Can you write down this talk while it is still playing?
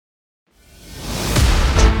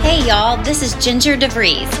Hey y'all, this is Ginger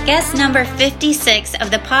DeVries, guest number 56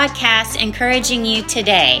 of the podcast, encouraging you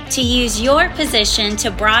today to use your position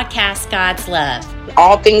to broadcast God's love.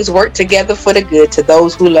 All things work together for the good to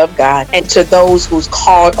those who love God and to those who's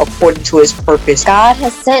called according to his purpose. God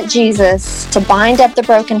has sent Jesus to bind up the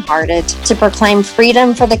brokenhearted, to proclaim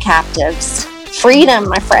freedom for the captives. Freedom,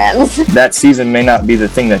 my friends. That season may not be the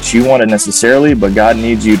thing that you wanted necessarily, but God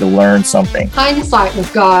needs you to learn something. Hindsight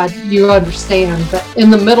with God, you understand, but in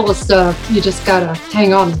the middle of stuff, you just gotta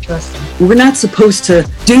hang on and trust him. We're not supposed to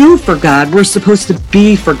do for God, we're supposed to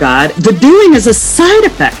be for God. The doing is a side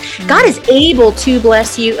effect. God is able to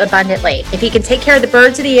bless you abundantly. If he can take care of the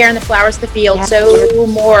birds of the air and the flowers of the field, so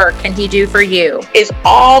more can he do for you. It's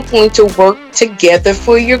all going to work together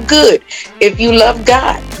for your good. If you love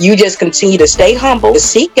God, you just continue to stay humble, to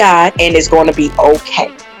seek God, and it's going to be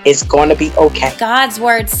okay. It's going to be okay. God's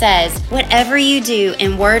word says, whatever you do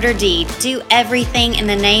in word or deed, do everything in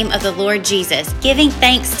the name of the Lord Jesus, giving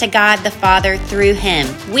thanks to God the Father through him.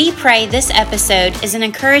 We pray this episode is an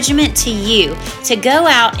encouragement to you to go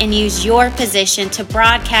out and use your position to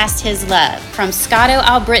broadcast his love. From Scotto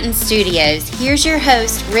Albritton Studios, here's your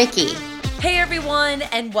host, Ricky. Hey everyone,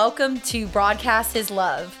 and welcome to Broadcast His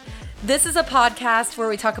Love. This is a podcast where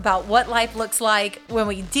we talk about what life looks like when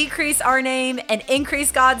we decrease our name and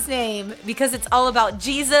increase God's name, because it's all about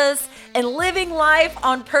Jesus and living life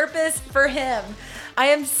on purpose for him. I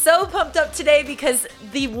am so pumped up today because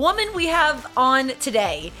the woman we have on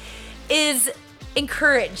today is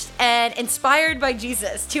encouraged and inspired by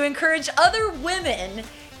Jesus to encourage other women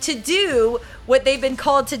to do what they've been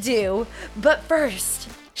called to do. But first,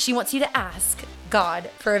 she wants you to ask God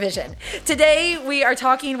for a vision. Today, we are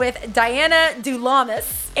talking with Diana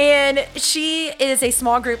Doulames, and she is a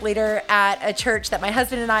small group leader at a church that my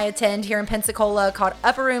husband and I attend here in Pensacola called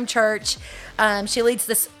Upper Room Church. She leads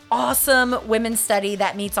this awesome women's study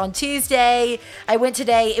that meets on Tuesday. I went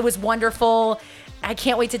today. It was wonderful. I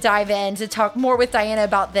can't wait to dive in to talk more with Diana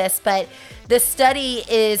about this, but the study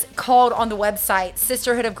is called on the website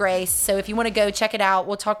Sisterhood of Grace. So if you want to go check it out,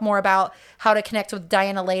 we'll talk more about how to connect with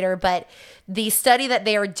Diana later. But the study that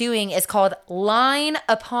they are doing is called Line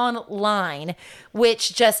Upon Line,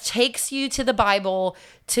 which just takes you to the Bible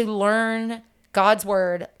to learn God's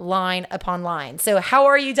word line upon line. So how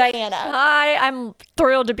are you, Diana? Hi, I'm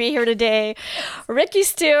thrilled to be here today. Ricky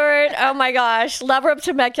Stewart, oh my gosh, lover of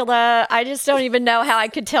Temecula. I just don't even know how I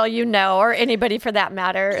could tell you no, or anybody for that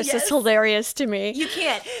matter. It's just hilarious to me. You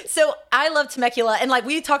can't. So I love Temecula, and like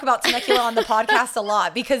we talk about Temecula on the podcast a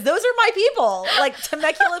lot because those are my people. Like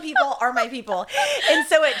Temecula people are my people. And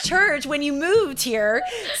so at church, when you moved here,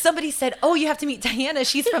 somebody said, "Oh, you have to meet Diana.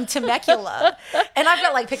 She's from Temecula." And I've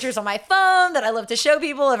got like pictures on my phone that I love to show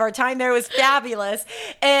people of our time there. It was fabulous.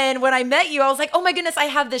 And when I met you, I was like, oh my goodness, I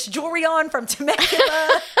have this jewelry on from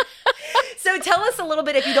Temecula. So tell us a little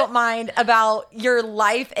bit, if you don't mind, about your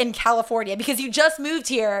life in California, because you just moved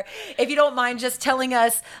here. If you don't mind just telling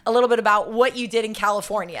us a little bit about what you did in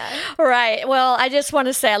California. Right. Well, I just want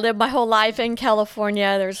to say I lived my whole life in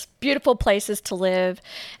California. There's beautiful places to live.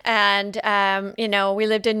 And, we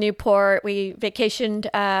lived in Newport. We vacationed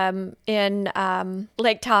in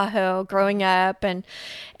Lake Tahoe growing up.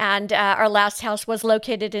 And our last house was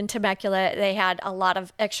located in Temecula. They had a lot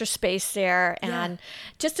of extra space there and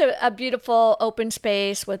just a beautiful open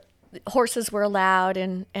space with horses were allowed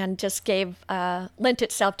and just lent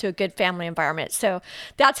itself to a good family environment. So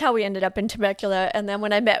that's how we ended up in Temecula. And then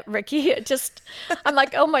when I met Ricky, I'm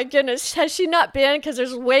like, oh my goodness, has she not been? Because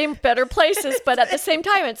there's way better places. But at the same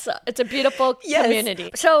time, it's a beautiful community.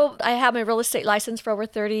 So I have my real estate license for over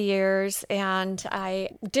 30 years. And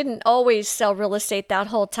I didn't always sell real estate that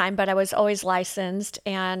whole time, but I was always licensed.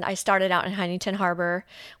 And I started out in Huntington Harbor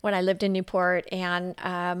when I lived in Newport. And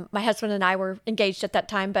my husband and I were engaged at that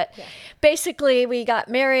time. But basically, we got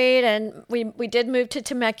married and we did move to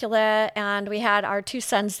Temecula, and we had our two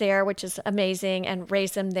sons there, which is amazing, and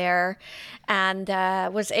raised them there, and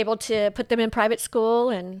was able to put them in private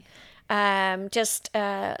school and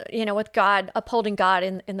with God, upholding God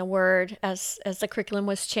in the Word as the curriculum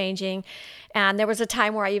was changing. And there was a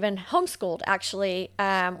time where I even homeschooled, actually.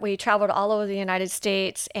 We traveled all over the United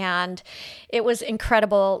States, and it was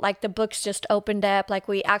incredible. Like, the books just opened up. Like,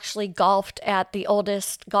 we actually golfed at the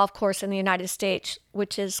oldest golf course in the United States,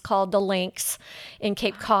 which is called the Links in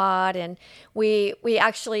Cape Cod. And we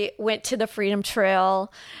actually went to the Freedom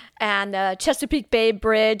Trail and the Chesapeake Bay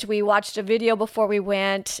Bridge. We watched a video before we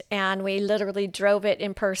went, and we literally drove it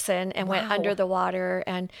in person and went under the water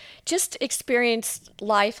and just experienced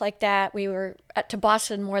life like that. We were to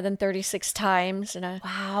Boston more than 36 times.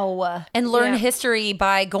 Wow. And learn history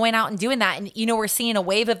by going out and doing that. And, we're seeing a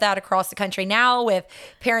wave of that across the country now with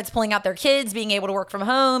parents pulling out their kids, being able to work from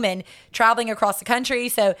home and traveling across the country.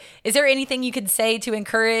 So is there anything you could say to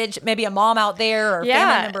encourage maybe a mom out there or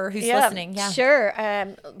family member who's listening? Yeah, sure.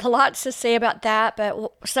 Lots to say about that,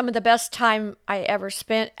 but some of the best time I ever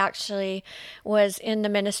spent actually was in the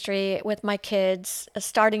ministry with my kids,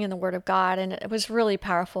 starting in the Word of God, and it was really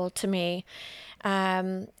powerful to me.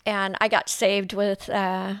 And I got saved with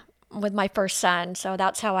my first son, so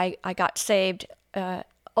that's how I got saved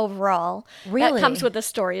overall. Really? That comes with the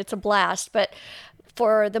story. It's a blast, but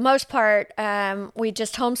for the most part, we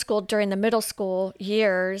just homeschooled during the middle school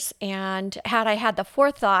years. And had I had the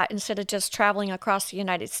forethought, instead of just traveling across the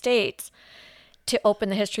United States to open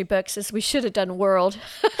the history books, as we should have done world.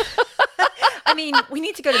 I mean, we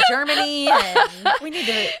need to go to Germany and we need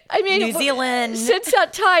to New Zealand. Since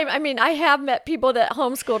that time, I have met people that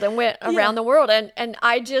homeschooled and went around the world. And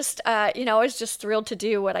I just, I was just thrilled to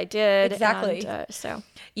do what I did. Exactly. And,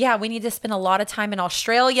 yeah, we need to spend a lot of time in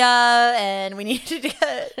Australia, and we need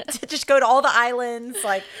to just go to all the islands.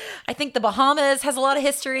 Like, I think the Bahamas has a lot of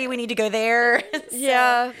history. We need to go there.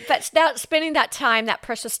 Yeah, but spending that time, that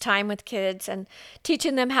precious time with kids, and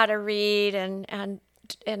teaching them how to read and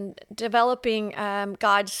developing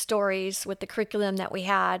God's stories with the curriculum that we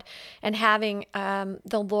had, and having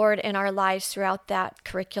the Lord in our lives throughout that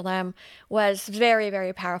curriculum was very,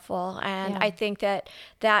 very powerful. And I think that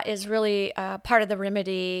is really part of the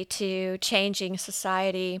remedy to changing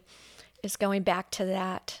society, is going back to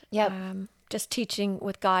that. Yep. Just teaching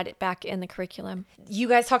with God back in the curriculum. You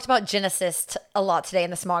guys talked about Genesis a lot today in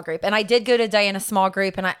the small group. And I did go to Diana's small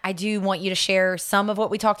group, and I do want you to share some of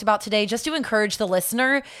what we talked about today, just to encourage the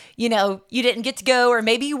listener. You didn't get to go, or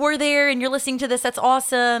maybe you were there and you're listening to this. That's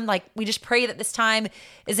awesome. Like, we just pray that this time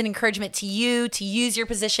is an encouragement to you to use your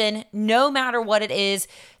position, no matter what it is,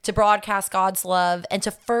 to broadcast God's love and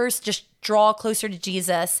to first just draw closer to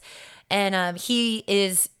Jesus. And he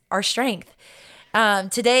is our strength.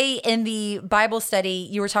 Today in the Bible study,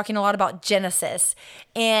 you were talking a lot about Genesis,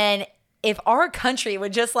 and if our country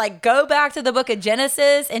would just go back to the book of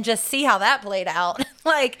Genesis and just see how that played out,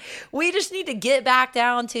 we just need to get back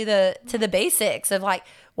down to the basics of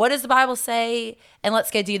what does the Bible say, and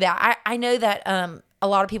let's go do that. I know that a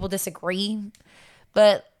lot of people disagree,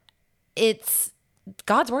 but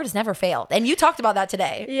God's word has never failed. And you talked about that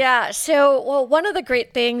today. Yeah. So, one of the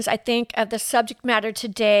great things I think of the subject matter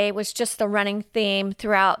today was just the running theme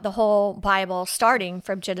throughout the whole Bible, starting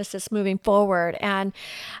from Genesis moving forward. And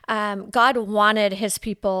God wanted his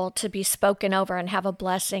people to be spoken over and have a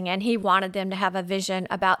blessing. And he wanted them to have a vision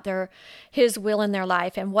about his will in their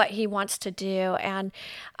life and what he wants to do. And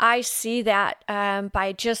I see that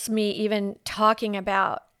by just me even talking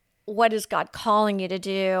about what is God calling you to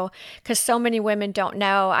do? Because so many women don't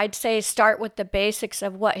know. I'd say start with the basics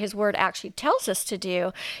of what his word actually tells us to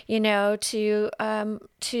do, to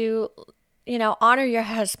honor your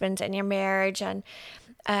husbands and your marriage, and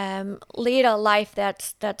lead a life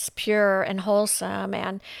that's pure and wholesome,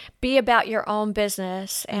 and be about your own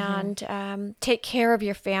business, and take care of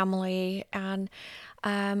your family, and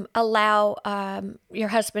allow your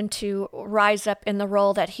husband to rise up in the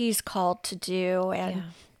role that he's called to do,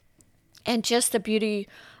 and just the beauty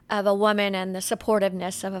of a woman and the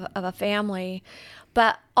supportiveness of a family.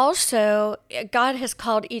 But also, God has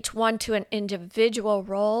called each one to an individual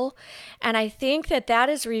role. And I think that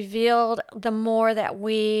is revealed the more that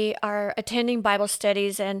we are attending Bible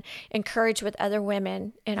studies and encourage with other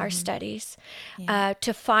women in our studies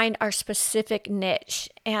to find our specific niche.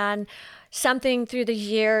 And something through the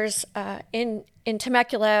years in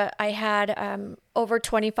Temecula, I had over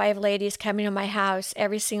 25 ladies coming to my house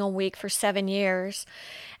every single week for 7 years.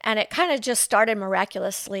 And it kind of just started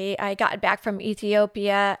miraculously. I got back from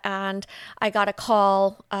Ethiopia and I got a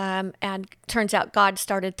call, and turns out God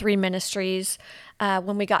started 3 ministries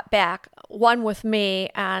when we got back. One with me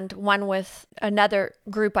and one with another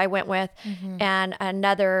group I went with, and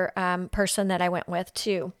another person that I went with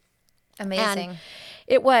too. Amazing. And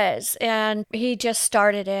it was. And he just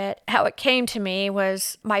started it. How it came to me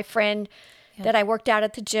was my friend that I worked out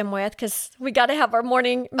at the gym with, because we got to have our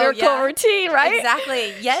morning miracle routine, right?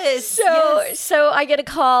 Exactly. Yes. So I get a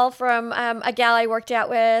call from a gal I worked out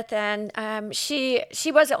with, and she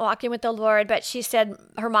wasn't walking with the Lord, but she said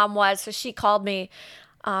her mom was. So she called me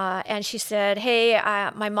and she said, hey,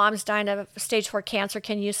 my mom's dying of stage 4 cancer.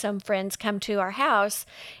 Can you, some friends, come to our house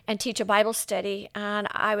and teach a Bible study? And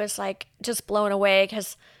I was just blown away,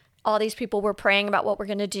 because all these people were praying about what we're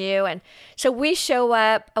going to do. And so we show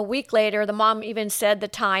up a week later. The mom even said the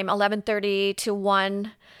time, 11:30 to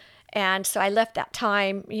 1. And so I left that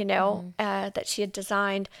time, that she had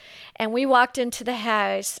designed. And we walked into the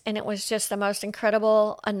house, and it was just the most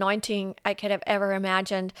incredible anointing I could have ever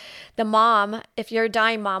imagined. The mom, if you're a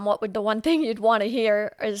dying mom, what would the one thing you'd want to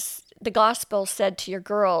hear is the gospel said to your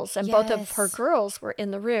girls. And both of her girls were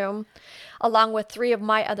in the room, along with 3 of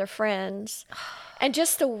my other friends. And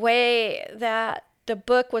just the way that the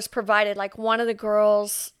book was provided, like one of the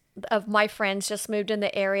girls of my friends just moved in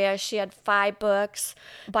the area. She had 5 books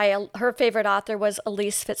by her favorite author was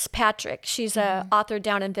Elise Fitzpatrick. She's a author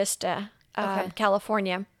down in Vista,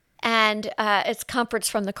 California, and it's Comforts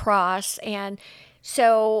from the Cross. And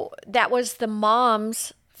so that was the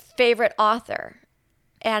mom's favorite author,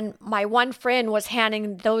 and my one friend was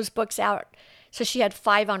handing those books out. So she had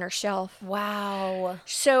 5 on her shelf. Wow.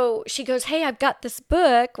 So she goes, "Hey, I've got this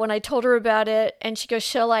book," when I told her about it. And she goes,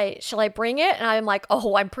 shall I bring it? And I'm like,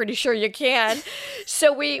 "Oh, I'm pretty sure you can."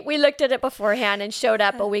 So we looked at it beforehand and showed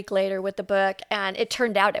up a week later with the book. And it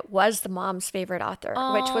turned out it was the mom's favorite author,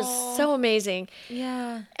 which was so amazing.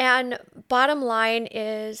 Yeah. And bottom line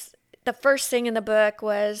is the first thing in the book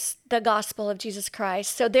was the gospel of Jesus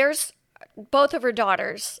Christ. So there's both of her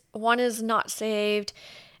daughters. One is not saved,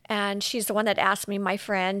 and she's the one that asked me, my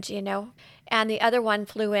friend, and the other one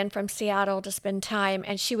flew in from Seattle to spend time,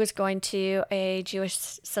 and she was going to a Jewish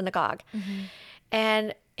synagogue.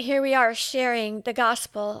 And here we are sharing the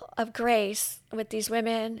gospel of grace with these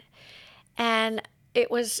women. And it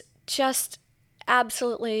was just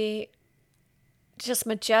absolutely just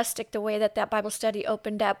majestic the way that Bible study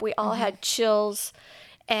opened up. We all had chills.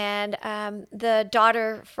 And the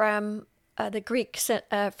daughter from the Greek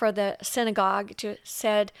for the synagogue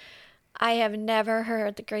said, "I have never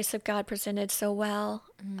heard the grace of God presented so well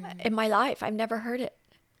in my life. I've never heard it.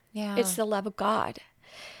 Yeah. It's the love of God."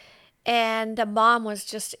 And the mom was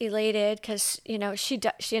just elated because, she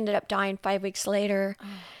ended up dying 5 weeks later.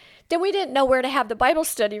 Then we didn't know where to have the Bible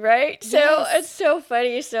study, right? So it's so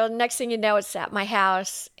funny. So next thing you know, it's at my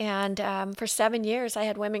house. And for 7 years, I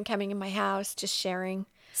had women coming in my house just sharing.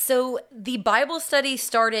 So the Bible study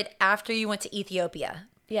started after you went to Ethiopia.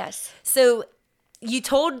 Yes. So you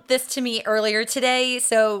told this to me earlier today.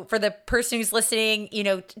 So for the person who's listening,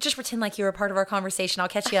 just pretend like you were a part of our conversation. I'll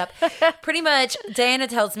catch you up. Pretty much, Diana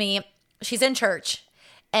tells me she's in church,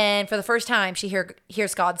 and for the first time, she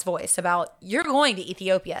hears God's voice about, you're going to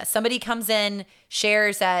Ethiopia. Somebody comes in,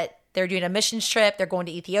 shares that they're doing a missions trip. They're going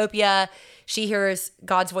to Ethiopia. She hears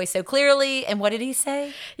God's voice so clearly. And what did he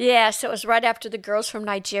say? Yeah, so it was right after the girls from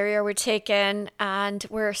Nigeria were taken, and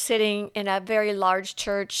we're sitting in a very large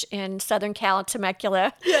church in Southern Cal,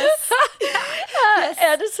 Temecula. Yes. Yes.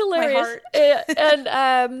 And it's hilarious.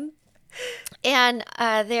 And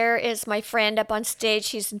there is my friend up on stage.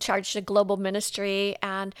 She's in charge of global ministry,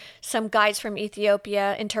 and some guys from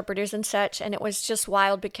Ethiopia, interpreters and such. And it was just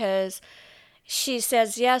wild because she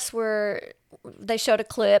says, yes, they showed a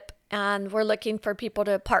clip, and we're looking for people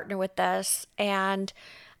to partner with us and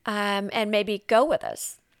maybe go with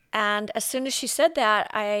us. And as soon as she said that,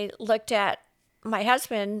 I looked at my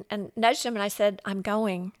husband and nudged him, and I said, "I'm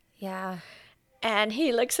going." Yeah. And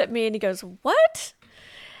he looks at me and he goes, "What?"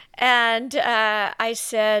 And I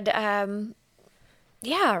said,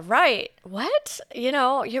 "Yeah, right. What?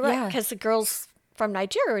 You're right." Because the girls from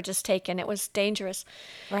Nigeria were just taken. It was dangerous.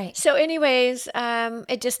 Right. So anyways,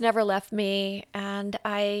 it just never left me. And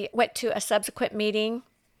I went to a subsequent meeting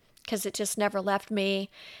because it just never left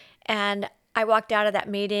me. And I walked out of that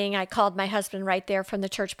meeting. I called my husband right there from the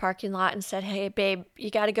church parking lot and said, "Hey, babe,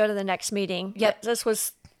 you got to go to the next meeting." Yep. This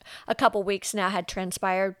was a couple weeks now had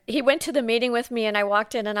transpired. He went to the meeting with me, and I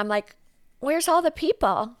walked in, and I'm like, "Where's all the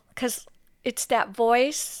people?" Because it's that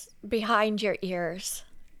voice behind your ears.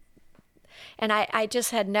 And I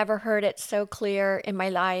just had never heard it so clear in my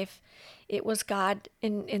life. It was God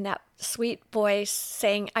in that sweet voice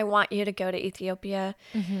saying, "I want you to go to Ethiopia."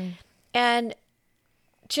 Mm-hmm. And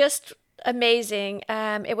just amazing.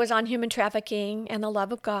 It was on human trafficking and the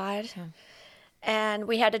love of God. Yeah. And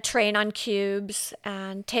we had to train on cubes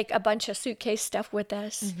and take a bunch of suitcase stuff with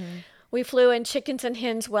us. Mm-hmm. We flew in chickens and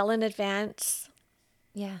hens well in advance.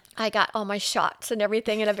 Yeah. I got all my shots and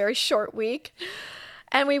everything in a very short week.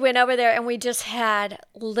 And we went over there, and we just had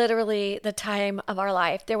literally the time of our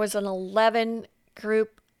life. There was an 11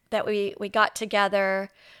 group that we got together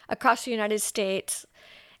across the United States,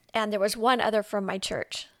 and there was one other from my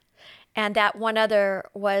church. And that one other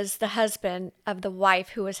was the husband of the wife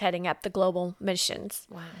who was heading up the global missions.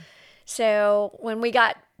 Wow. So when we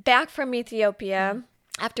got back from Ethiopia,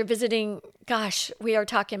 after visiting, we are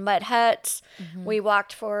talking mud huts. Mm-hmm. We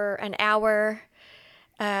walked for an hour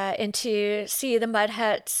into see the mud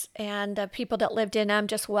huts, and the people that lived in them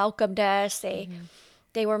just welcomed us. They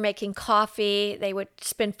They were making coffee. They would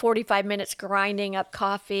spend 45 minutes grinding up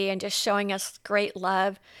coffee and just showing us great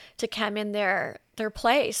love to come in their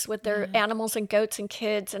place with their animals and goats and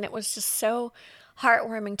kids. And it was just so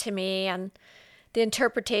heartwarming to me. And the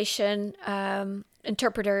interpreters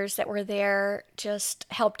that were there just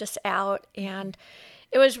helped us out. And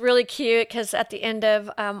it was really cute because at the end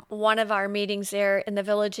of one of our meetings there in the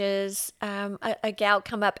villages, a gal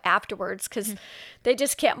come up afterwards because they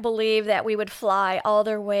just can't believe that we would fly all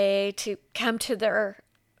their way to come to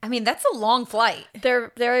that's a long flight.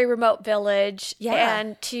 Their very remote village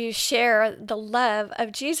and to share the love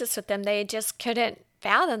of Jesus with them. They just couldn't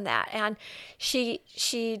fathom that. And she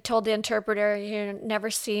told the interpreter, never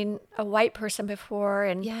seen a white person before.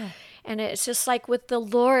 And it's just like with the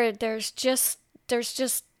Lord, it's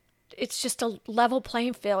just a level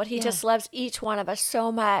playing field. He just loves each one of us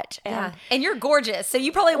so much. And you're gorgeous. So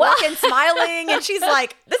you probably walk in smiling and she's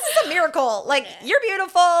like, this is a miracle. Like, you're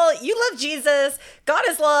beautiful. You love Jesus. God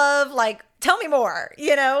is love. Like, tell me more,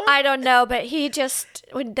 I don't know, but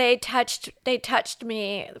when they touched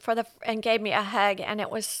me and gave me a hug, and it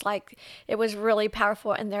was really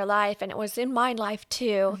powerful in their life, and it was in my life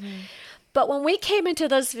too. But when we came into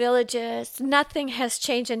those villages, nothing has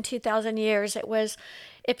changed in 2,000 years. It was,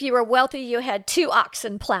 if you were wealthy, you had 2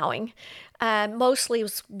 oxen plowing. Mostly it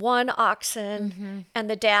was 1 oxen and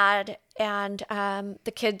the dad and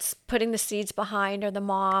the kids putting the seeds behind, or the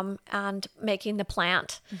mom, and making the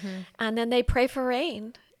plant. And then they pray for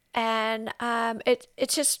rain. And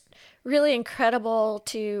it's just really incredible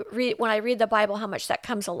to read, when I read the Bible, how much that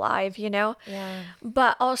comes alive,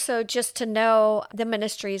 But also just to know the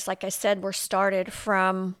ministries, like I said, were started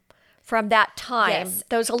from that time,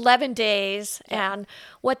 those 11 days, and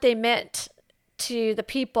what they meant to the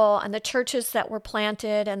people and the churches that were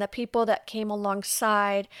planted and the people that came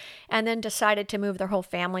alongside and then decided to move their whole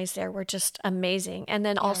families there were just amazing. And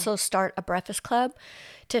then also start a breakfast club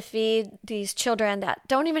to feed these children that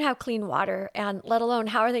don't even have clean water, and let alone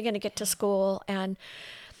how are they going to get to school. And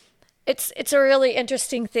it's a really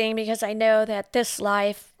interesting thing, because I know that this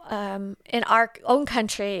life in our own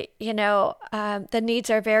country, the needs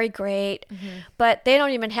are very great, but they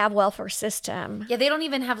don't even have welfare system. Yeah, they don't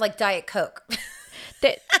even have like Diet Coke.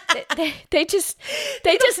 They just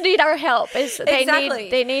need our help.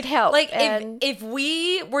 They need help. Like, if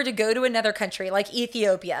we were to go to another country like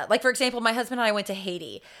Ethiopia, like for example, my husband and I went to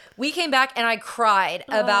Haiti. We came back and I cried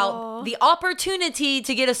about the opportunity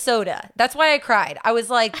to get a soda. That's why I cried. I was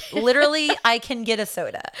like, literally, I can get a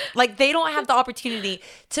soda. Like, they don't have the opportunity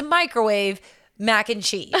to microwave mac and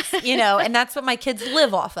cheese, and that's what my kids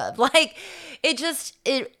live off of. Like,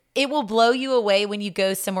 it will blow you away when you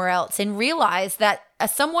go somewhere else and realize that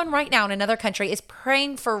someone right now in another country is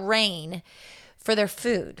praying for rain for their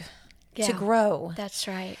food to grow. That's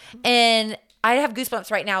right. And I have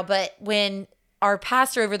goosebumps right now, but when our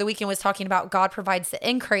pastor over the weekend was talking about God provides the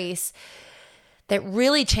increase, that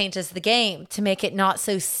really changes the game to make it not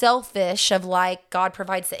so selfish of like, God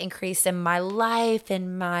provides the increase in my life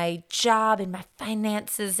and my job and my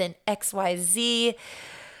finances and XYZ.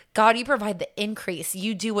 God, you provide the increase.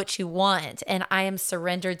 You do what you want, and I am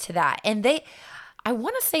surrendered to that. And I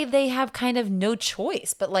want to say they have kind of no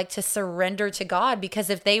choice but like to surrender to God, because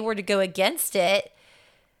if they were to go against it,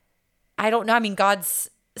 I don't know. I mean, God's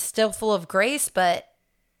still full of grace, but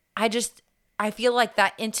I feel like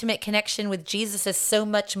that intimate connection with Jesus is so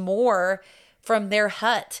much more from their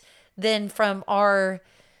hut than from our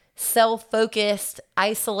self-focused,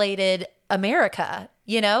 isolated America,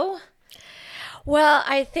 Well,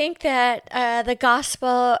 I think that the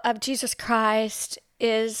gospel of Jesus Christ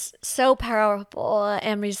is so powerful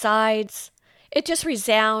and it just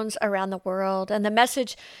resounds around the world. And the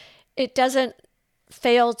message, it doesn't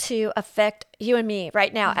fail to affect you and me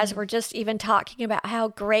right now, as we're just even talking about how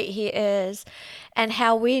great he is and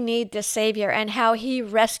how we need the Savior and how he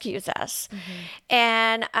rescues us.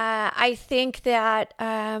 And I think that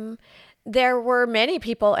there were many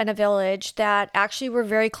people in a village that actually were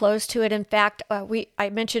very close to it. In fact, I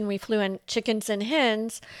mentioned we flew in chickens and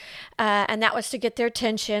hens, and that was to get their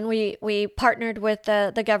attention. We partnered with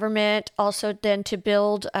the government also then to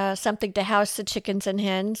build something to house the chickens and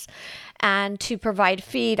hens and to provide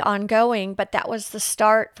feed ongoing. But that was the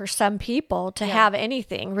start for some people to have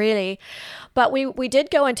anything, really. But we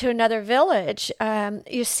did go into another village.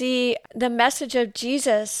 You see, the message of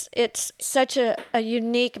Jesus, it's such a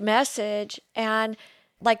unique message. And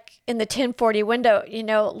like in the 1040 window,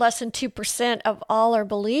 less than 2% of all are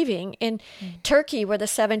believing. In Turkey, where the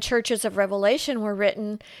 7 churches of Revelation were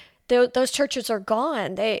written, those churches are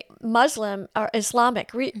gone. Muslim or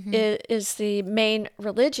Islamic is the main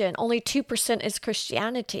religion. Only 2% is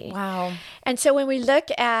Christianity. Wow. And so when we look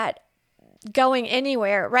at going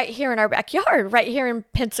anywhere, right here in our backyard, right here in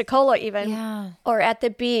Pensacola even, or at the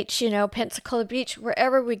beach, Pensacola Beach,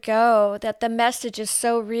 wherever we go, that the message is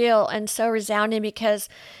so real and so resounding because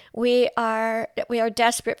we are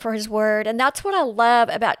desperate for his word. And that's what I love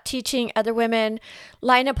about teaching other women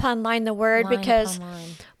line upon line the word, because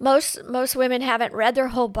most women haven't read their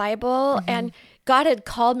whole Bible, and God had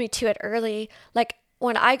called me to it early. Like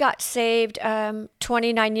when I got saved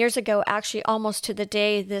 29 years ago, actually almost to the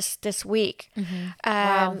day this week,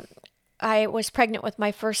 I was pregnant with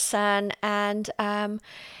my first son, and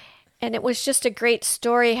it was just a great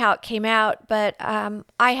story how it came out. But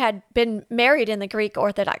I had been married in the Greek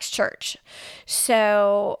Orthodox Church.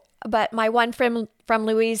 So, but my one friend from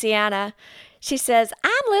Louisiana, she says,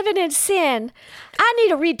 I'm living in sin. I need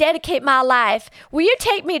to rededicate my life. Will you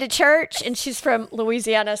take me to church? And she's from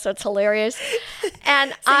Louisiana, so it's hilarious.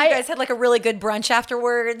 And so you guys had like a really good brunch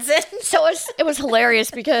afterwards. So it was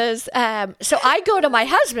hilarious because, so I go to my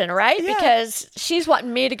husband, right? Yeah. Because she's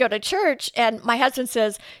wanting me to go to church. And my husband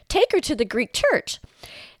says, take her to the Greek church.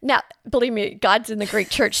 Now, believe me, God's in the Greek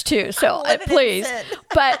church too, so please.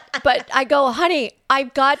 But I go, honey,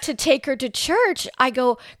 I've got to take her to church. I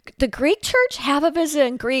go, the Greek church, half of it is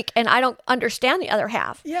in Greek, and I don't understand the other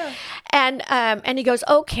half. Yeah. And he goes,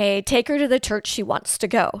 okay, take her to the church she wants to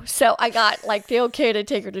go. So I got like the okay to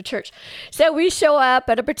take her to church. So we show up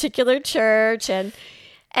at a particular church, and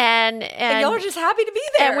y'all were just happy to be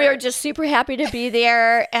there. And we were just super happy to be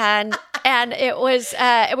there. And it was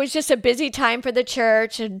just a busy time for the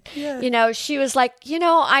church. And, she was like,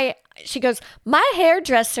 she goes, my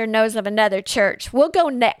hairdresser knows of another church. We'll go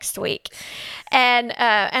next week. And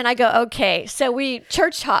I go, okay. So we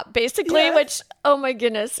church hop basically, which, oh my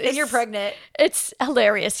goodness. And you're pregnant. It's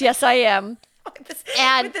hilarious. Yes, I am.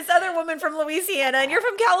 With this other woman from Louisiana, and you're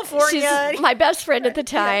from California. She's my best friend at the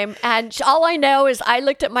time. And all I know is I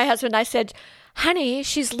looked at my husband and I said, honey,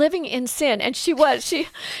 she's living in sin. And she was. She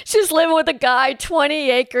was living with a guy, 20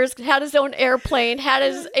 acres, had his own airplane, had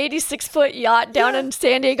his 86-foot yacht down in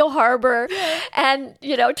San Diego Harbor, and,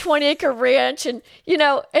 20-acre ranch. And, she's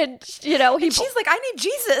like, I need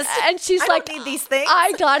Jesus. And she's like, I don't need these things.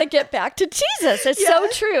 I got to get back to Jesus. It's so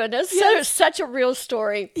true. And it's such a real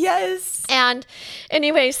story. Yes. And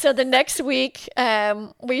anyway, so the next week,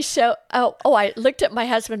 we show, I looked at my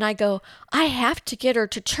husband and I go, I have to get her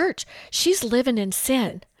to church. She's living in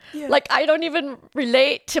sin. Yeah. Like, I don't even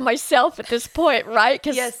relate to myself at this point, right?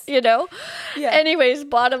 Because, anyways,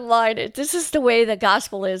 bottom line, this is the way the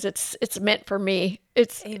gospel is. It's meant for me.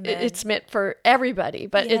 It's meant for everybody,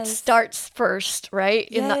 but it starts first, right?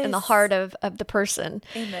 In the heart of the person.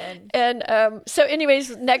 Amen. And so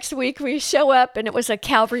anyways, next week we show up, and it was a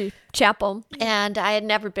Calvary chapel, and I had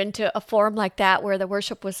never been to a forum like that where the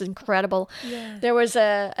worship was incredible. Yeah. There was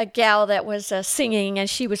a gal that was singing, and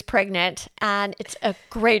she was pregnant, and it's a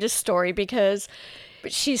greatest story because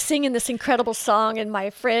she's singing this incredible song, and my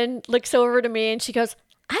friend looks over to me and she goes,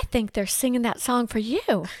 I think they're singing that song for you.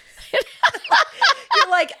 You're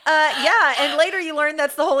like, yeah. And later you learn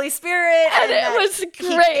that's the Holy Spirit. And it was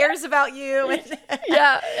great. He cares about you.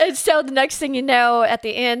 Yeah. And so the next thing you know, at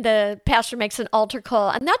the end, the pastor makes an altar call.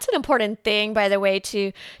 And that's an important thing, by the way,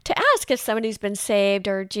 to ask if somebody's been saved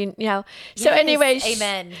or, So anyways.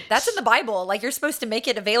 Amen. That's in the Bible. Like, you're supposed to make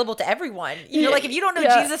it available to everyone. Like, if you don't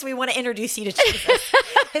know Jesus, we want to introduce you to Jesus.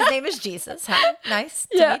 His name is Jesus. Hi. Nice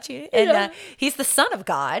to meet you. And he's the Son of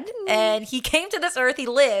God. And he came to this earth. He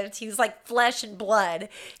lived. He was like flesh and blood.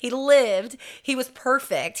 He lived. He was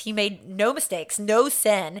perfect. He made no mistakes, no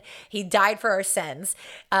sin. He died for our sins.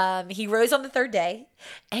 He rose on the third day,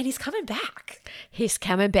 and he's coming back. He's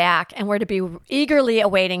coming back, and we're to be eagerly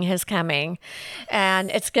awaiting his coming.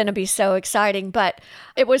 And it's going to be so exciting. But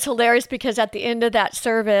it was hilarious because at the end of that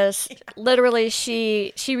service, literally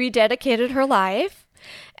she rededicated her life.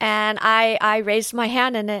 And I raised my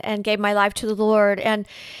hand and gave my life to the Lord. And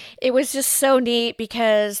it was just so neat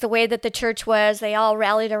because the way that the church was, they all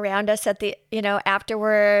rallied around us at the,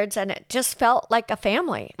 afterwards. And it just felt like a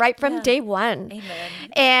family right from day one. Amen.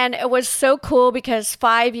 And it was so cool because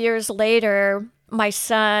 5 years later, my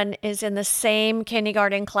son is in the same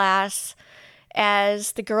kindergarten class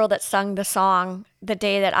as the girl that sung the song the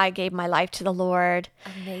day that I gave my life to the Lord.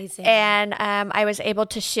 Amazing. And I was able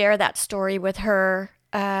to share that story with her.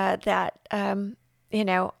 And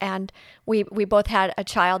we both had a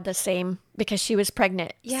child the same because she was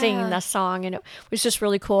pregnant singing the song, and it was just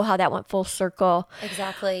really cool how that went full circle.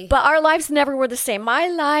 Exactly. But our lives never were the same. My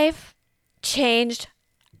life changed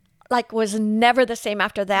like was never the same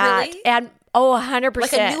after that. Really? And 100%.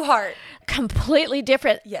 Like a new heart. Completely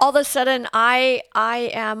different. Yes. All of a sudden I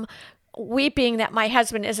am weeping that my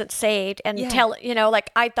husband isn't saved and like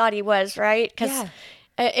I thought he was, right? Because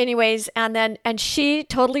anyways, and she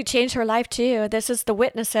totally changed her life too. This is the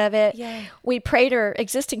witness of it. Yeah. We prayed her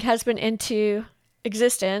existing husband into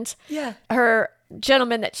existence. Yeah. Her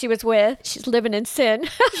gentleman that she was with, she's living in sin.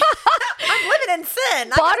 I'm living in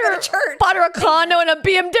sin. I gotta go to church. Bought her a condo and a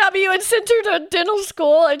BMW and sent her to dental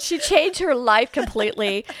school, and she changed her life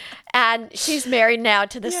completely. And she's married now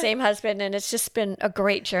to the same husband, and it's just been a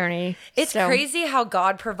great journey. It's crazy how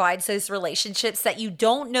God provides those relationships that you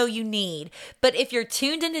don't know you need. But if you're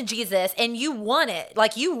tuned into Jesus and you want it,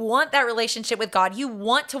 like you want that relationship with God, you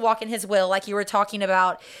want to walk in his will, like you were talking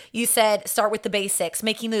about, you said start with the basics,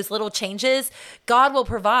 making those little changes, God will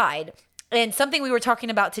provide. And something we were talking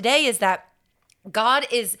about today is that God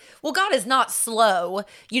is not slow.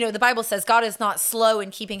 The Bible says God is not slow in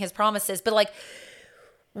keeping his promises, but like,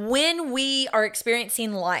 when we are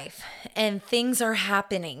experiencing life and things are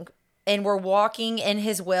happening and we're walking in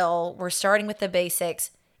his will, we're starting with the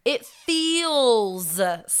basics, it feels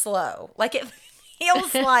slow. Like it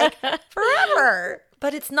feels like forever.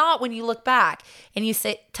 But it's not when you look back and you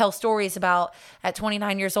tell stories about at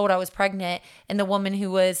 29 years old, I was pregnant and the woman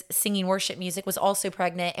who was singing worship music was also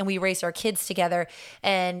pregnant, and we raised our kids together,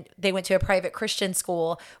 and they went to a private Christian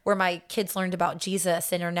school where my kids learned about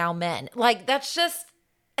Jesus and are now men. Like that's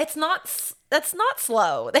not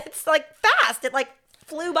slow. It's like fast. It like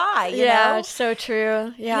flew by, you know? It's so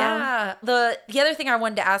true. Yeah. The other thing I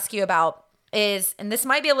wanted to ask you about is, and this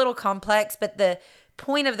might be a little complex, but the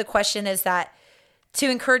point of the question is that to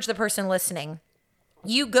encourage the person listening,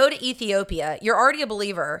 you go to Ethiopia, you're already a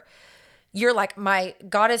believer. You're like, my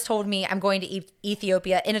God has told me I'm going to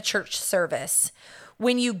Ethiopia in a church service.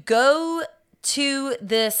 When you go to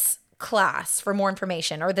this class for more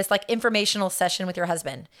information, or this like informational session with your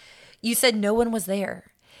husband, you said no one was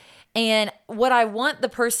there. And what I want the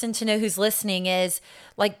person to know who's listening is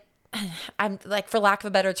like, I'm like, for lack of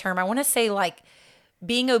a better term, I want to say like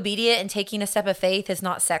being obedient and taking a step of faith is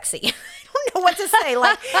not sexy. I don't know what to say.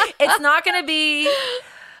 Like it's not going to be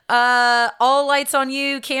all lights on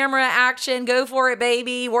you, camera, action, go for it,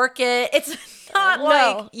 baby, work it. It's not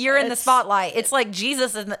like you're in the spotlight. It's like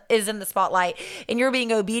Jesus is in the spotlight and you're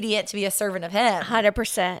being obedient to be a servant of him.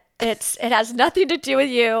 100%. It has nothing to do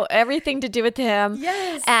with you, everything to do with him.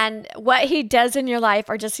 Yes. And what he does in your life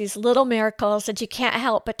are just these little miracles that you can't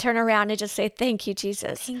help but turn around and just say, thank you,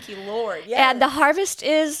 Jesus. Thank you, Lord. Yes. And the harvest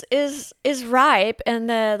is ripe and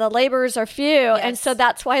the laborers are few. Yes. And so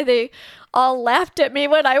that's why they all laughed at me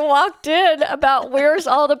when I walked in about where's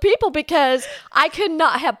all the people, because I could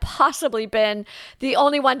not have possibly been the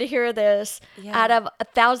only one to hear this out of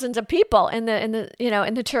thousands of people in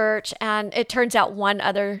the church. And it turns out one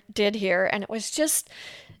other did hear, and it was just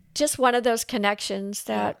one of those connections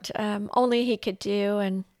that only he could do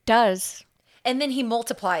and does. And then he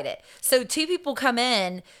multiplied it. So 2 people come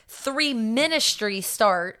in, 3 ministries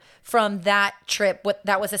start from that trip.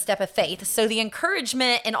 That was a step of faith. So the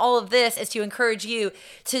encouragement in all of this is to encourage you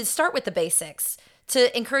to start with the basics,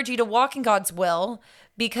 to encourage you to walk in God's will,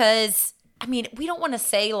 because, I mean, we don't want to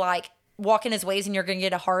say like walk in his ways and you're going to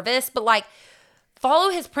get a harvest, but like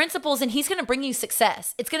follow his principles and he's going to bring you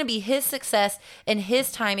success. It's going to be his success and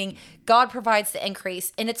his timing. God provides the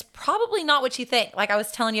increase. And it's probably not what you think. Like I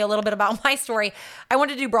was telling you a little bit about my story. I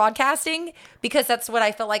wanted to do broadcasting because that's what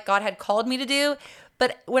I felt like God had called me to do.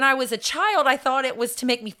 But when I was a child, I thought it was to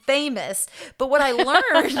make me famous. But what I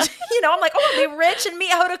learned, I'm like, oh, I'll be rich and meet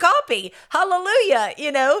Hoda Kotb.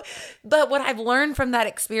 Hallelujah, But what I've learned from that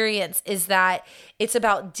experience is that it's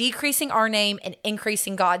about decreasing our name and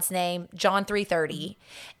increasing God's name, John 3:30,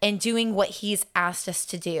 and doing what he's asked us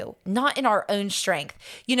to do, not in our own strength.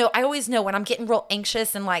 I always know when I'm getting real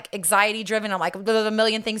anxious and like anxiety driven, I'm like, there's a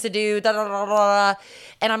million things to do, and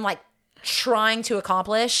I'm like trying to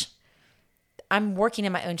accomplish. I'm working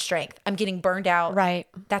in my own strength. I'm getting burned out. Right.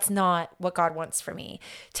 That's not what God wants for me.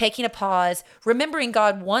 Taking a pause, remembering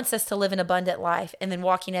God wants us to live an abundant life, and then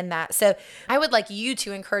walking in that. So I would like you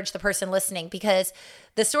to encourage the person listening, because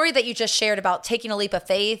the story that you just shared about taking a leap of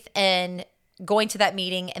faith and going to that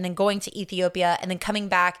meeting and then going to Ethiopia and then coming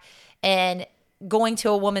back and going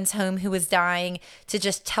to a woman's home who was dying to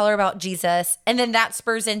just tell her about Jesus. And then that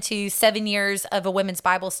spurs into 7 years of a women's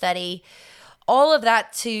Bible study. All of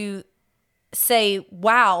that to say,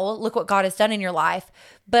 wow, look what God has done in your life.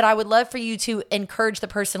 But I would love for you to encourage the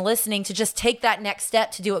person listening to just take that next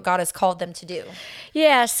step to do what God has called them to do.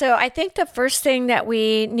 Yeah. So I think the first thing that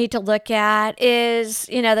we need to look at is,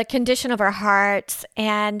 the condition of our hearts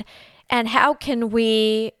and how can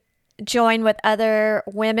we join with other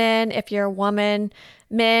women if you're a woman,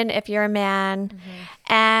 men if you're a man,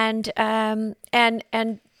 and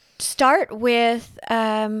start with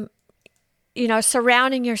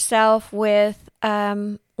surrounding yourself with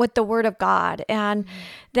the Word of God, and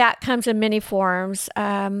that comes in many forms.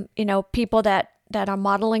 People that are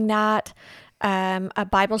modeling that, a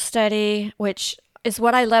Bible study, which is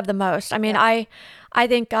what I love the most. I mean, I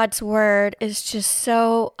think God's Word is just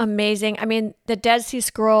so amazing. I mean, the Dead Sea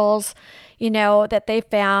Scrolls, that they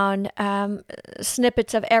found,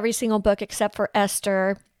 snippets of every single book except for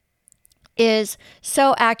Esther, is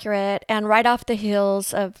so accurate and right off the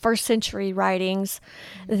heels of first century writings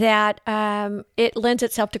that it lends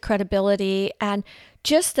itself to credibility and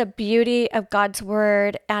just the beauty of God's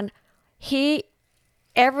Word. And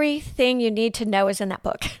everything you need to know is in that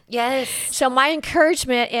book. Yes. So my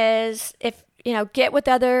encouragement is, if get with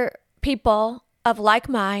other people of like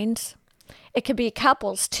minds. It could be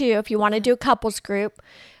couples too, if you want to do a couples group,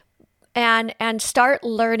 and start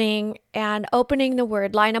learning and opening the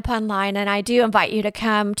Word line upon line. And I do invite you to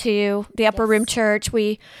come to the Upper Room Church.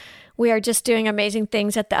 We are just doing amazing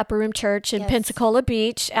things at the Upper Room Church in Pensacola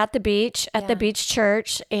Beach, at the beach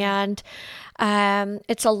church. And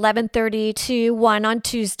it's 11:30 to 1 on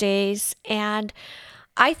Tuesdays. And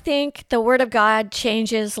I think the Word of God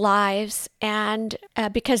changes lives, and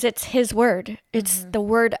because it's His Word. It's the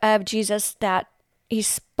Word of Jesus that He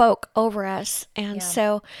spoke over us. And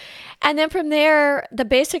and then from there, the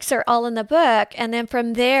basics are all in the book. And then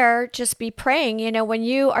from there, just be praying. When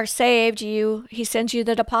you are saved, He sends you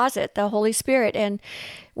the deposit, the Holy Spirit. And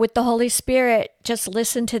with the Holy Spirit, just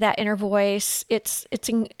listen to that inner voice. It's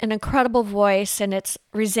an incredible voice, and it's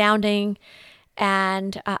resounding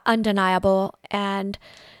and undeniable. And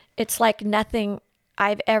it's like nothing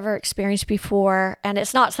I've ever experienced before. And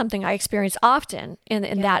it's not something I experience often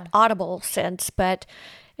in that audible sense, but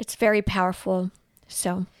it's very powerful.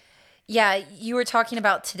 So, yeah, you were talking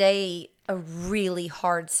about today a really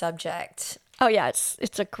hard subject. Oh yeah,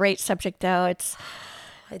 it's a great subject though. It's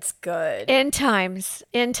good. End times.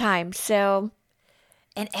 So,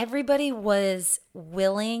 and everybody was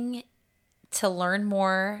willing to learn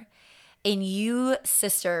more. And you,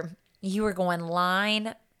 sister, you were going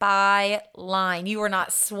line by line. You were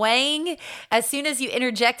not swaying. As soon as you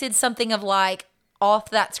interjected something of like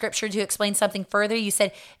off that scripture to explain something further, you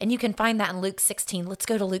said, and you can find that in Luke 16. Let's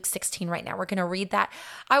go to Luke 16 right now. We're going to read that.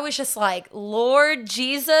 I was just like, Lord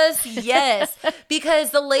Jesus, yes,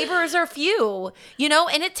 because the laborers are few,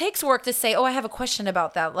 and it takes work to say, oh, I have a question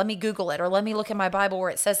about that. Let me Google it, or let me look in my Bible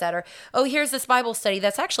where it says that, or, oh, here's this Bible study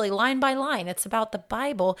that's actually line by line. It's about the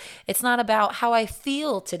Bible. It's not about how I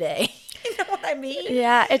feel today. You know what I mean?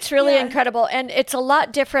 Yeah, it's really incredible. And it's a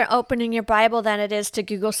lot different opening your Bible than it is to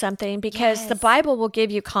Google something, because the Bible will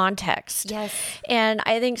give you context. Yes. And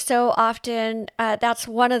I think so often that's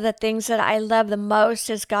one of the things that I love the most,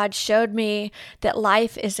 is God showed me that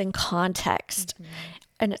life is in context,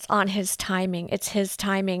 and it's on His timing. It's His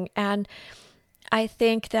timing. And I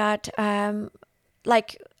think that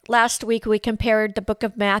like last week we compared the book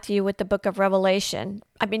of Matthew with the book of Revelation.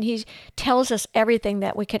 I mean, He tells us everything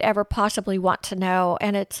that we could ever possibly want to know.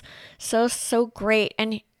 And it's so great.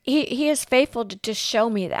 And He is faithful to just show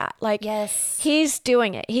me that. Like, He's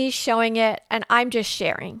doing it. He's showing it, and I'm just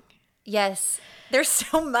sharing. Yes. There's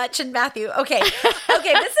so much in Matthew. Okay. This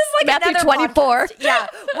is like Matthew another 24. Podcast. Yeah.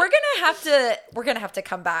 We're gonna have to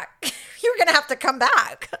come back. You're gonna have to come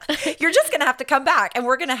back. You're just gonna have to come back, and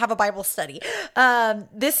we're gonna have a Bible study.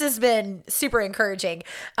 This has been super encouraging.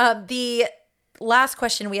 The last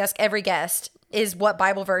question we ask every guest is, what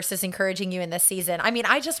Bible verse is encouraging you in this season? I mean,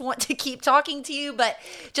 I just want to keep talking to you, but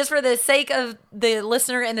just for the sake of the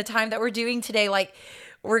listener and the time that we're doing today, like,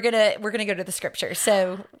 we're gonna go to the scripture.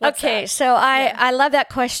 So okay, so I love that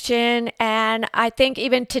question, and I think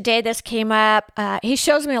even today this came up. He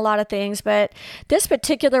shows me a lot of things, but this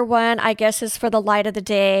particular one, I guess, is for the light of the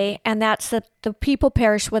day, and that's the people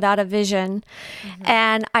perish without a vision.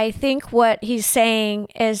 And I think what he's saying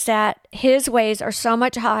is that His ways are so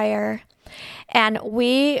much higher. And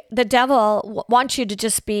the devil wants you to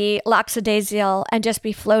just be lackadaisical and just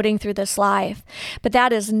be floating through this life. But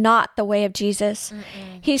that is not the way of Jesus.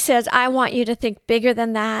 He says, I want you to think bigger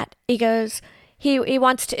than that. He goes, he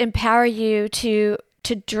wants to empower you to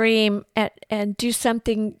dream and do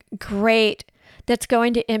something great that's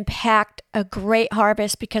going to impact a great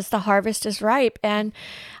harvest, because the harvest is ripe. And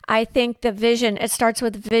I think the vision, it starts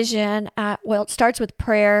with vision. It starts with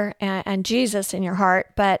prayer and Jesus in your heart,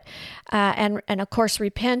 but and of course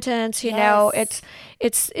repentance.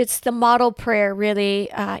 It's the model prayer really.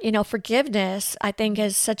 Forgiveness, I think,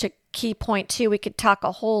 is such a key point too. We could talk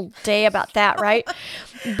a whole day about that, right?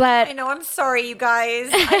 But I know, I'm sorry, you guys.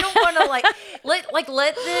 I don't want to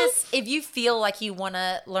let this, if you feel like you want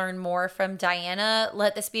to learn more from Diana,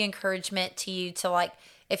 let this be encouragement to you to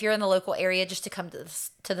if you're in the local area, just to come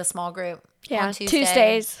to the small group. Yeah, on Tuesday.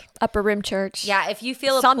 Tuesdays, Upper Room Church. Yeah, if you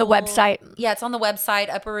feel it's on the website. Yeah, it's on the website,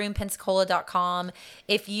 upperroompensacola.com.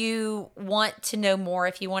 If you want to know more,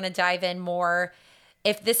 if you want to dive in more,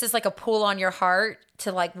 if this is like a pull on your heart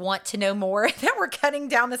to want to know more, that we're cutting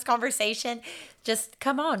down this conversation, just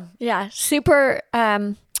come on. Yeah, super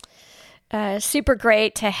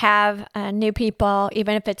great to have new people,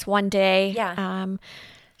 even if it's one day. Yeah.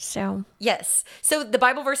 So yes. So the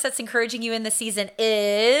Bible verse that's encouraging you in this season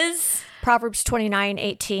is Proverbs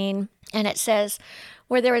 29:18, and it says,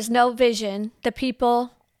 "Where there is no vision, the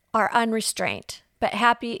people are unrestrained, but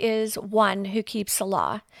happy is one who keeps the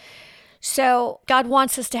law." So God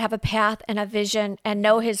wants us to have a path and a vision and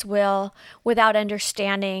know His will. Without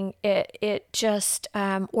understanding it just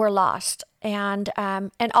we're lost. And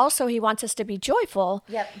also He wants us to be joyful.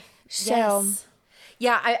 Yep. So. Yes.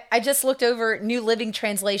 Yeah, I just looked over New Living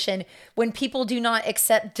Translation. When people do not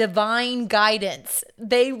accept divine guidance,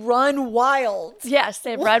 they run wild. Yes,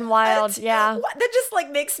 they run wild. Yeah. That just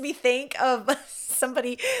makes me think of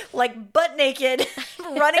somebody butt naked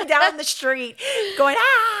running down the street going,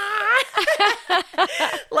 ah!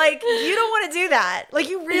 You don't want to do that.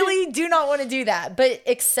 You really do not want to do that. But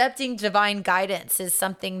accepting divine guidance is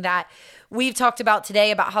something that we've talked about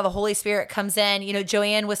today, about how the Holy Spirit comes in.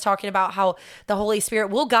 Joanne was talking about how the Holy Spirit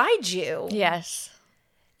will guide you. Yes.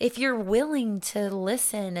 If you're willing to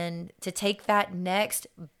listen and to take that next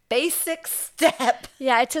basic step.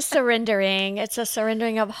 Yeah, it's a surrendering. It's a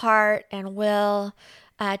surrendering of heart and will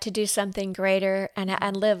to do something greater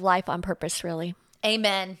and live life on purpose, really.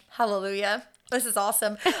 Amen. Hallelujah. This is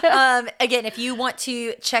awesome. Again, if you want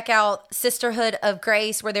to check out Sisterhood of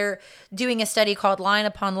Grace, where they're doing a study called Line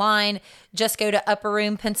Upon Line, just go to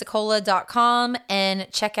upperroompensacola.com and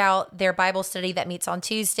check out their Bible study that meets on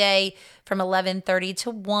Tuesday from 11:30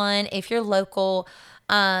 to 1 if you're local.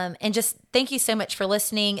 And just thank you so much for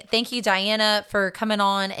listening. Thank you, Diana, for coming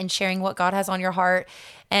on and sharing what God has on your heart.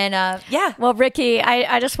 And yeah. Well, Ricky,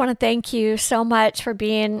 I just want to thank you so much for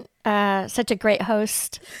being such a great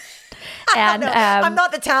host. And I'm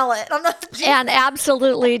not the talent. I'm not the and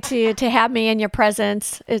absolutely to have me in your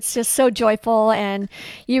presence. It's just so joyful, and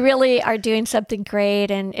you really are doing something great.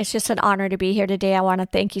 And it's just an honor to be here today. I want to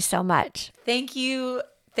thank you so much. Thank you.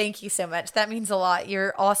 Thank you so much. That means a lot.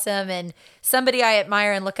 You're awesome and somebody I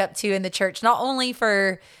admire and look up to in the church, not only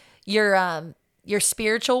for your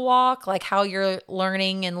spiritual walk, how you're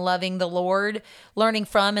learning and loving the Lord, learning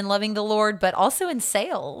from and loving the Lord, but also in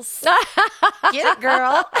sales. Get it,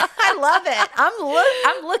 girl. I love it.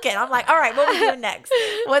 I'm looking. I'm like, all right, what are we doing next?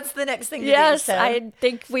 What's the next thing to do? Yes, I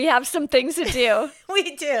think we have some things to do.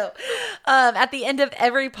 We do. At the end of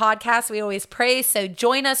every podcast, we always pray. So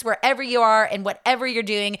join us wherever you are and whatever you're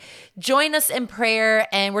doing. Join us in prayer,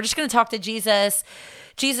 and we're just going to talk to Jesus.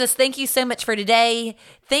 Jesus, thank you so much for today.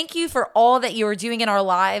 Thank you for all that you are doing in our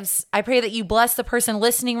lives. I pray that you bless the person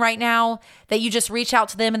listening right now, that you just reach out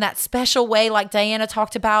to them in that special way like Diana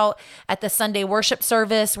talked about at the Sunday worship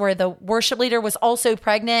service where the worship leader was also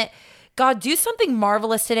pregnant. God, do something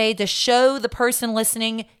marvelous today to show the person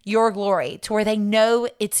listening your glory to where they know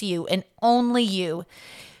it's you and only you.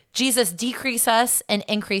 Jesus, decrease us and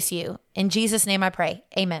increase you. In Jesus' name I pray.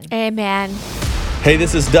 Amen. Amen. Hey,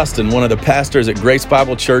 this is Dustin, one of the pastors at Grace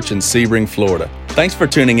Bible Church in Sebring, Florida. Thanks for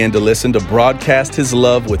tuning in to listen to Broadcast His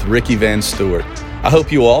Love with Ricky Van Stewart. I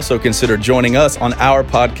hope you will also consider joining us on our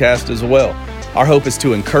podcast as well. Our hope is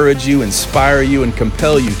to encourage you, inspire you, and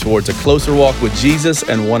compel you towards a closer walk with Jesus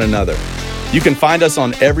and one another. You can find us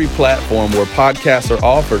on every platform where podcasts are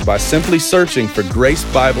offered by simply searching for Grace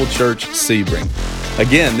Bible Church Sebring.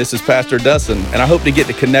 Again, this is Pastor Dustin, and I hope to get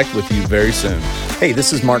to connect with you very soon. Hey,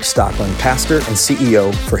 this is Mark Stockland, pastor and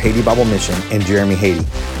CEO for Haiti Bible Mission in Jeremy, Haiti.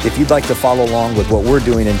 If you'd like to follow along with what we're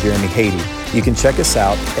doing in Jeremy, Haiti, you can check us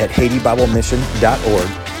out at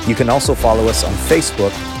HaitiBibleMission.org. You can also follow us on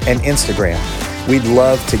Facebook and Instagram. We'd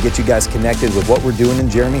love to get you guys connected with what we're doing in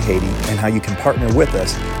Jeremy, Haiti, and how you can partner with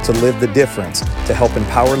us to live the difference, to help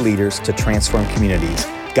empower leaders to transform communities.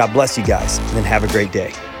 God bless you guys, and have a great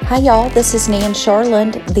day. Hi y'all, this is Nan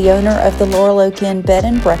Charland, the owner of the Laurel Oak Inn Bed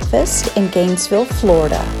and Breakfast in Gainesville,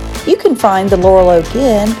 Florida. You can find the Laurel Oak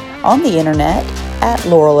Inn on the internet at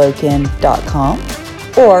laureloakinn.com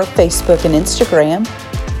or Facebook and Instagram,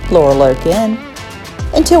 Laurel Oak Inn.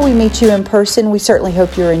 Until we meet you in person, we certainly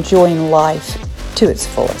hope you're enjoying life to its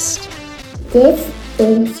fullest. This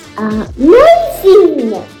is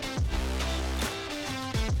amazing!